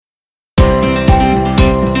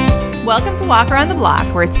Welcome to Walk Around the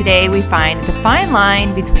Block, where today we find the fine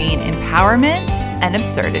line between empowerment and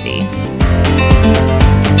absurdity.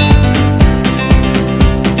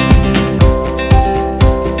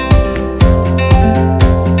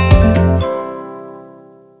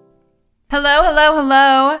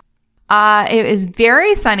 Hello. It is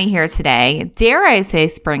very sunny here today. Dare I say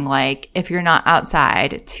spring-like if you're not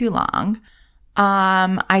outside too long.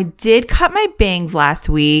 I did cut my bangs last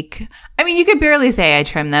week. I mean, you could barely say I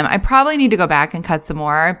trimmed them. I probably need to go back and cut some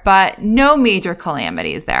more, but no major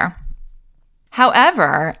calamities there.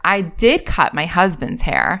 However, I did cut my husband's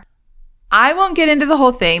hair. I won't get into the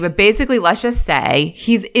whole thing, but basically, let's just say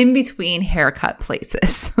he's in between haircut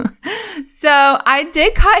places. So I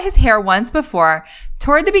did cut his hair once before,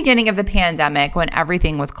 toward the beginning of the pandemic when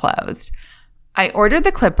everything was closed. I ordered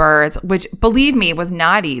the clippers, which, believe me, was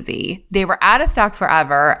not easy. They were out of stock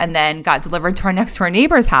forever and then got delivered to our next door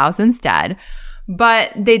neighbor's house instead.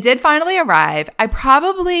 But they did finally arrive. I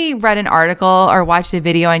probably read an article or watched a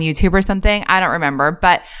video on YouTube or something. I don't remember.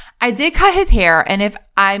 But I did cut his hair. And if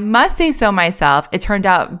I must say so myself, it turned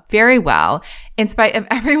out very well, in spite of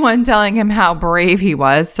everyone telling him how brave he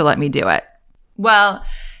was to let me do it. Well,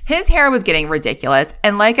 his hair was getting ridiculous.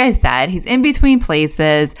 And like I said, he's in between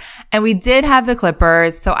places. And we did have the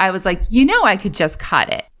clippers. So I was like, I could just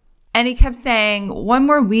cut it. And he kept saying, one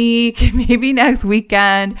more week, maybe next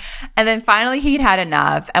weekend. And then finally he'd had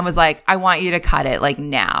enough and was like, I want you to cut it like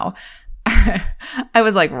now. I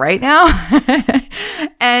was like, right now?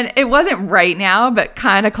 And it wasn't right now, but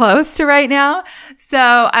kind of close to right now. So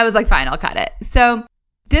I was like, fine, I'll cut it. So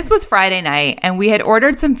this was Friday night and we had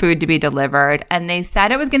ordered some food to be delivered and they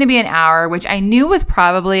said it was going to be an hour, which I knew was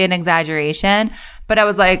probably an exaggeration, but I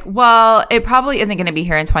was like, well, it probably isn't going to be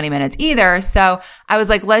here in 20 minutes either. So I was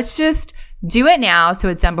like, let's just do it now so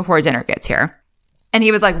it's done before dinner gets here. And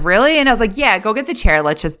he was like, really? And I was like, yeah, go get the chair.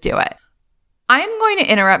 Let's just do it. I'm going to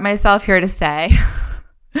interrupt myself here to say,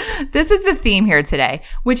 this is the theme here today,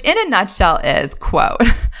 which in a nutshell is, quote,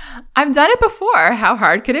 I've done it before. How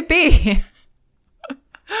hard could it be?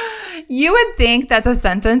 You would think that's a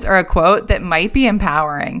sentence or a quote that might be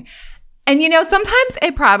empowering. And sometimes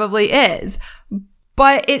it probably is,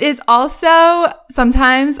 but it is also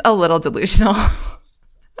sometimes a little delusional.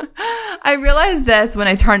 I realized this when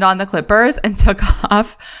I turned on the clippers and took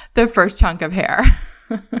off the first chunk of hair.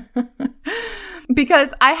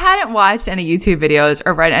 Because I hadn't watched any YouTube videos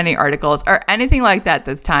or read any articles or anything like that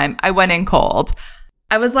this time. I went in cold.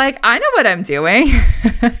 I was like, I know what I'm doing.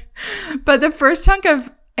 But the first chunk of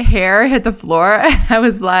hair hit the floor and I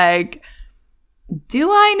was like, do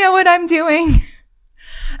I know what I'm doing?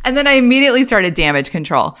 And then I immediately started damage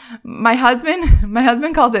control. My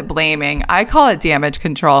husband calls it blaming. I call it damage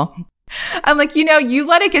control. I'm like, you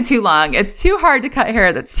let it get too long. It's too hard to cut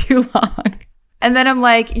hair that's too long. And then I'm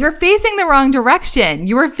like, you're facing the wrong direction.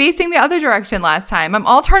 You were facing the other direction last time. I'm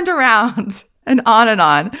all turned around and on and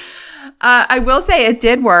on. I will say it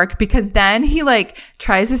did work because then he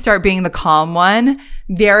tries to start being the calm one,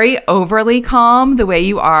 very overly calm the way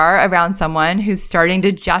you are around someone who's starting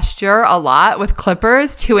to gesture a lot with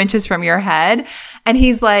clippers 2 inches from your head. And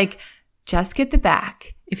he's like, just get the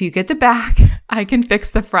back. If you get the back, I can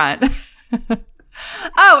fix the front.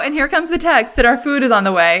 Oh, and here comes the text that our food is on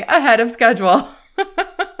the way ahead of schedule.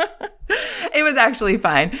 It was actually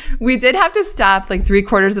fine. We did have to stop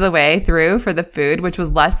 3/4 of the way through for the food, which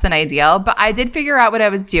was less than ideal, but I did figure out what I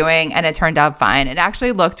was doing and it turned out fine. It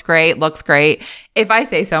actually looked great, looks great, if I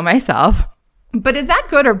say so myself. But is that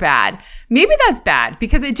good or bad? Maybe that's bad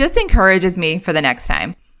because it just encourages me for the next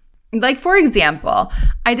time. For example,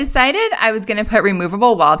 I decided I was going to put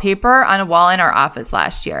removable wallpaper on a wall in our office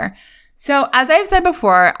last year. So as I've said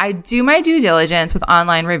before, I do my due diligence with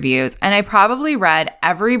online reviews, and I probably read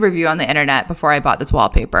every review on the internet before I bought this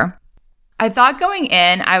wallpaper. I thought going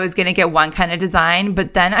in, I was going to get one kind of design,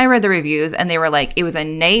 but then I read the reviews and they were like, it was a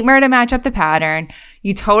nightmare to match up the pattern.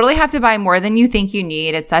 You totally have to buy more than you think you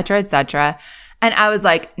need, etc., etc. And I was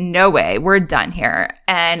like, no way, we're done here.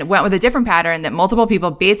 And went with a different pattern that multiple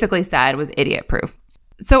people basically said was idiot proof.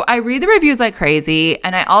 So I read the reviews like crazy,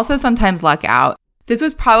 and I also sometimes luck out. This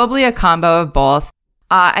was probably a combo of both.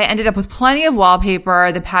 I ended up with plenty of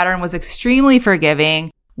wallpaper. The pattern was extremely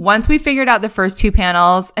forgiving. Once we figured out the first 2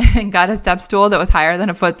 panels and got a step stool that was higher than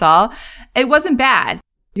a foot tall, it wasn't bad.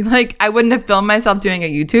 I wouldn't have filmed myself doing a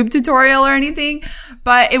YouTube tutorial or anything,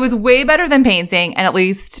 but it was way better than painting. And at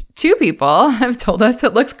least 2 people have told us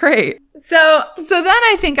it looks great. So then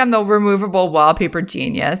I think I'm the removable wallpaper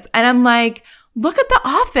genius. And I'm like, look at the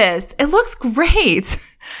office. It looks great.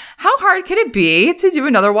 How hard could it be to do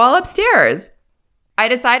another wall upstairs? I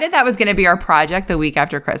decided that was going to be our project the week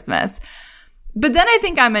after Christmas. But then I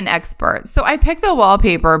think I'm an expert. So I picked the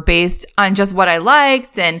wallpaper based on just what I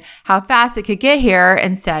liked and how fast it could get here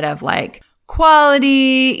instead of like quality,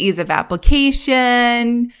 ease of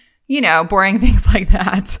application, boring things like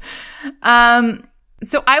that.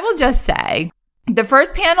 So I will just say the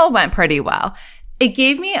first panel went pretty well. It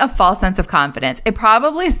gave me a false sense of confidence. It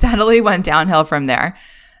probably steadily went downhill from there.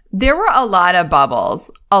 There were a lot of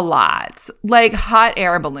bubbles, a lot, like hot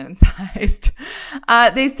air balloon sized.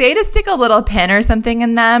 They say to stick a little pin or something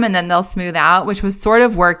in them and then they'll smooth out, which was sort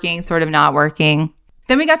of working, sort of not working.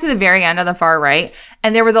 Then we got to the very end on the far right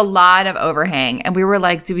and there was a lot of overhang and we were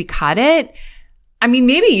like, do we cut it? I mean,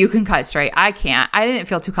 maybe you can cut straight. I can't. I didn't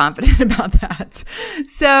feel too confident about that.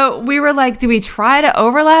 So we were like, do we try to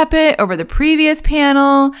overlap it over the previous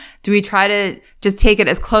panel? Do we try to just take it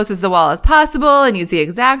as close as the wall as possible and use the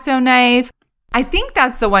X-Acto knife? I think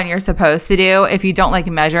that's the one you're supposed to do if you don't like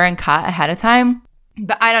measure and cut ahead of time.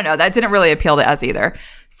 But I don't know. That didn't really appeal to us either.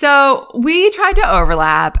 So we tried to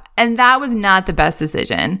overlap and that was not the best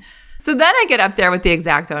decision. So then I get up there with the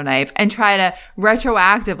X-Acto knife and try to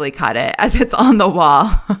retroactively cut it as it's on the wall.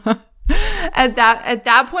 At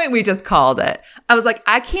that point, we just called it. I was like,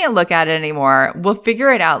 I can't look at it anymore. We'll figure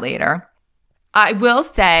it out later. I will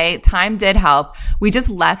say time did help. We just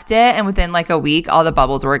left it and within like a week, all the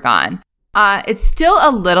bubbles were gone. It's still a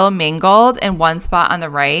little mangled in one spot on the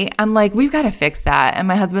right. I'm like, we've got to fix that. And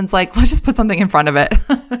my husband's like, let's just put something in front of it.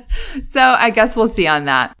 So I guess we'll see on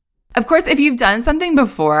that. Of course, if you've done something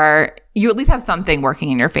before, you at least have something working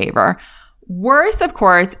in your favor. Worse, of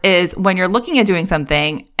course, is when you're looking at doing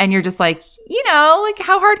something and you're just like, like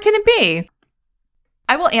how hard can it be?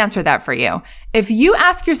 I will answer that for you. If you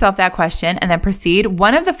ask yourself that question and then proceed,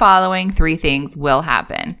 one of the following 3 things will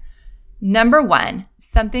happen. Number 1,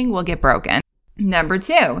 something will get broken. Number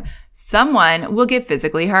 2, someone will get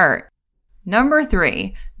physically hurt. Number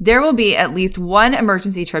 3, there will be at least one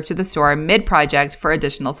emergency trip to the store mid-project for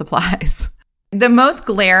additional supplies. The most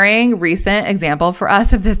glaring recent example for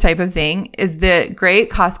us of this type of thing is the great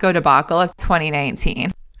Costco debacle of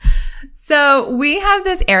 2019. So we have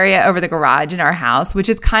this area over the garage in our house, which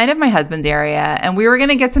is kind of my husband's area, and we were going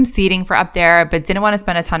to get some seating for up there, but didn't want to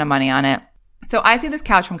spend a ton of money on it. So I see this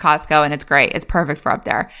couch from Costco, and it's great. It's perfect for up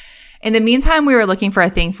there. In the meantime, we were looking for a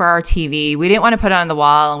thing for our TV. We didn't want to put it on the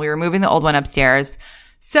wall, and we were moving the old one upstairs.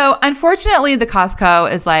 So unfortunately, the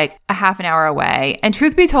Costco is like a half an hour away. And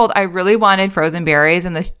truth be told, I really wanted frozen berries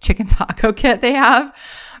and this chicken taco kit they have.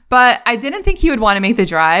 But I didn't think he would want to make the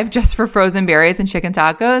drive just for frozen berries and chicken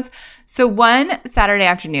tacos. So one Saturday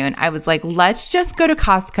afternoon, I was like, let's just go to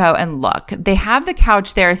Costco and look. They have the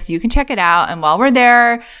couch there so you can check it out. And while we're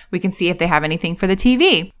there, we can see if they have anything for the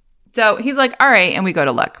TV. So he's like, all right. And we go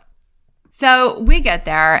to look. So we get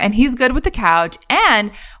there and he's good with the couch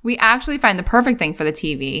and we actually find the perfect thing for the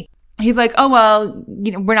TV. He's like, oh, well,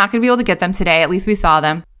 we're not going to be able to get them today. At least we saw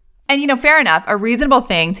them. And, fair enough. A reasonable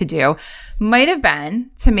thing to do might have been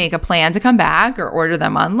to make a plan to come back or order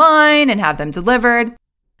them online and have them delivered.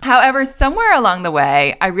 However, somewhere along the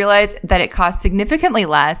way, I realized that it costs significantly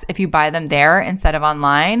less if you buy them there instead of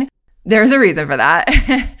online. There's a reason for that.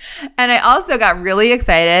 And I also got really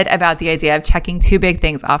excited about the idea of checking 2 big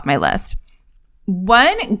things off my list.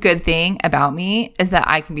 One good thing about me is that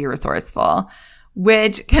I can be resourceful,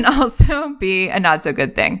 which can also be a not so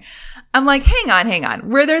good thing. I'm like, hang on.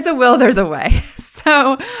 Where there's a will, there's a way.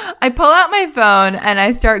 So I pull out my phone and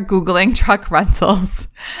I start Googling truck rentals.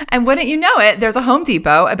 And wouldn't you know it, there's a Home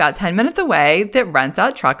Depot about 10 minutes away that rents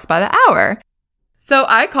out trucks by the hour. So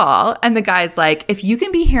I call and the guy's like, if you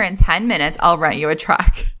can be here in 10 minutes, I'll rent you a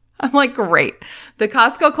truck. I'm like, great. The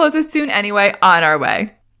Costco closes soon anyway, on our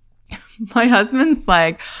way. My husband's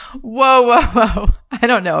like, whoa. I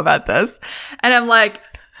don't know about this. And I'm like,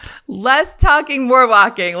 less talking, more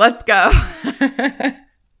walking. Let's go.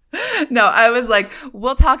 No, I was like,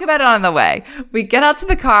 we'll talk about it on the way. We get out to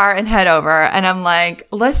the car and head over. And I'm like,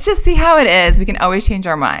 let's just see how it is. We can always change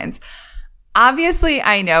our minds. Obviously,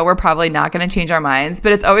 I know we're probably not going to change our minds,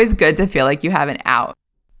 but it's always good to feel like you have an out.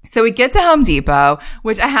 So we get to Home Depot,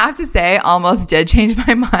 which I have to say almost did change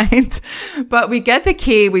my mind. But we get the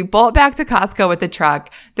key. We bolt back to Costco with the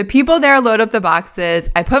truck. The people there load up the boxes.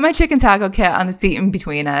 I put my chicken taco kit on the seat in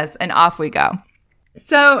between us, and off we go.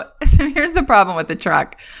 So here's the problem with the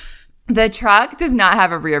truck. The truck does not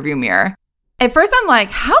have a rear view mirror. At first, I'm like,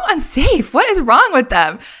 how unsafe? What is wrong with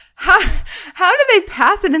them? How do they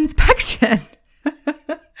pass an inspection?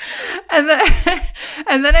 And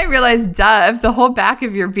then I realized, duh, if the whole back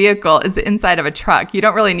of your vehicle is the inside of a truck, you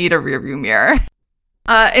don't really need a rear view mirror.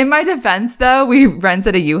 In my defense, though, we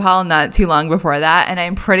rented a U-Haul not too long before that, and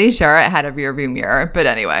I'm pretty sure it had a rear view mirror. But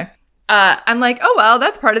anyway, I'm like, oh, well,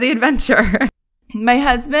 that's part of the adventure. My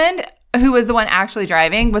husband, who was the one actually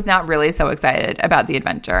driving, was not really so excited about the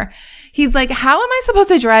adventure. He's like, how am I supposed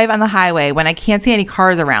to drive on the highway when I can't see any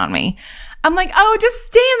cars around me? I'm like, oh, just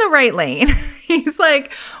stay in the right lane. He's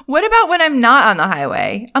like, what about when I'm not on the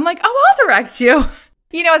highway? I'm like, oh, I'll direct you.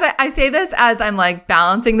 You know, as I say this as I'm like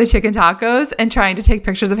balancing the chicken tacos and trying to take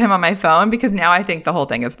pictures of him on my phone because now I think the whole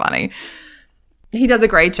thing is funny. He does a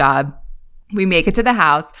great job. We make it to the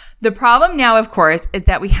house. The problem now, of course, is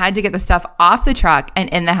that we had to get the stuff off the truck and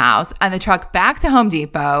in the house and the truck back to Home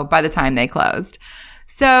Depot by the time they closed.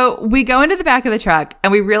 So we go into the back of the truck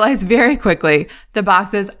and we realize very quickly the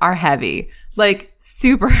boxes are heavy, like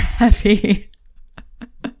super heavy.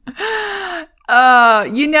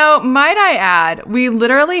 You know, might I add, we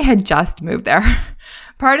literally had just moved there.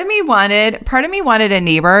 Part of me wanted a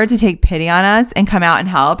neighbor to take pity on us and come out and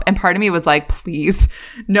help. And part of me was like, please,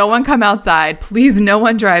 no one come outside. Please, no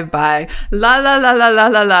one drive by. La, la, la, la, la,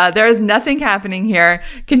 la, la. There is nothing happening here.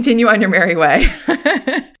 Continue on your merry way.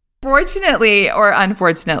 Fortunately or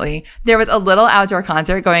unfortunately, there was a little outdoor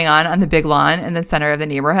concert going on the big lawn in the center of the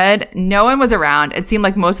neighborhood. No one was around. It seemed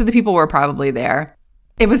like most of the people were probably there.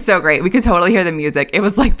 It was so great. We could totally hear the music. It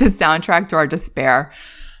was like the soundtrack to our despair.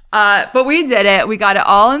 But we did it. We got it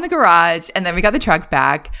all in the garage and then we got the truck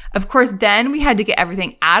back. Of course, then we had to get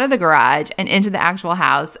everything out of the garage and into the actual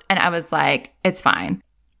house. And I was like, it's fine.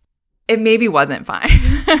 It maybe wasn't fine,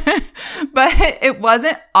 but it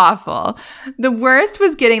wasn't awful. The worst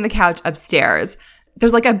was getting the couch upstairs.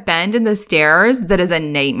 There's like a bend in the stairs that is a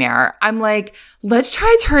nightmare. I'm like, let's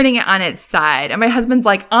try turning it on its side. And my husband's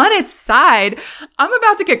like, on its side? I'm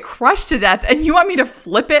about to get crushed to death and you want me to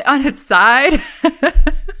flip it on its side?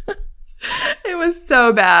 It was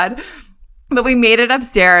so bad. But we made it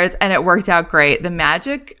upstairs and it worked out great. The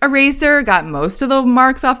magic eraser got most of the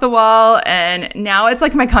marks off the wall and now it's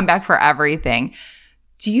like my comeback for everything.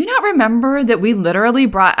 Do you not remember that we literally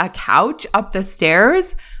brought a couch up the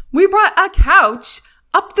stairs? We brought a couch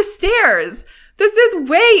up the stairs. This is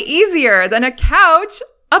way easier than a couch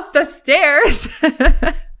up the stairs.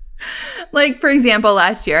 Like, for example,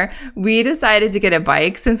 last year, we decided to get a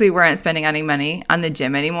bike since we weren't spending any money on the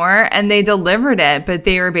gym anymore. And they delivered it, but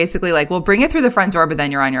they were basically like, well, bring it through the front door, but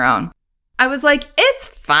then you're on your own. I was like, it's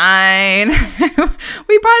fine.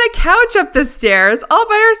 We brought a couch up the stairs all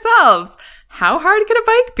by ourselves. How hard could a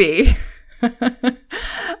bike be?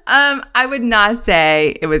 I would not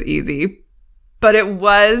say it was easy, but it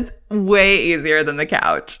was way easier than the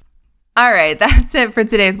couch. All right, that's it for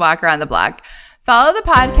today's Walk Around the Block. Follow the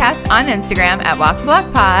podcast on Instagram at Walk the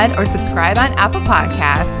Block Pod or subscribe on Apple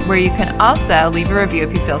Podcasts, where you can also leave a review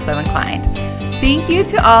if you feel so inclined. Thank you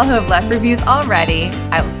to all who have left reviews already.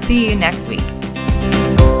 I will see you next week.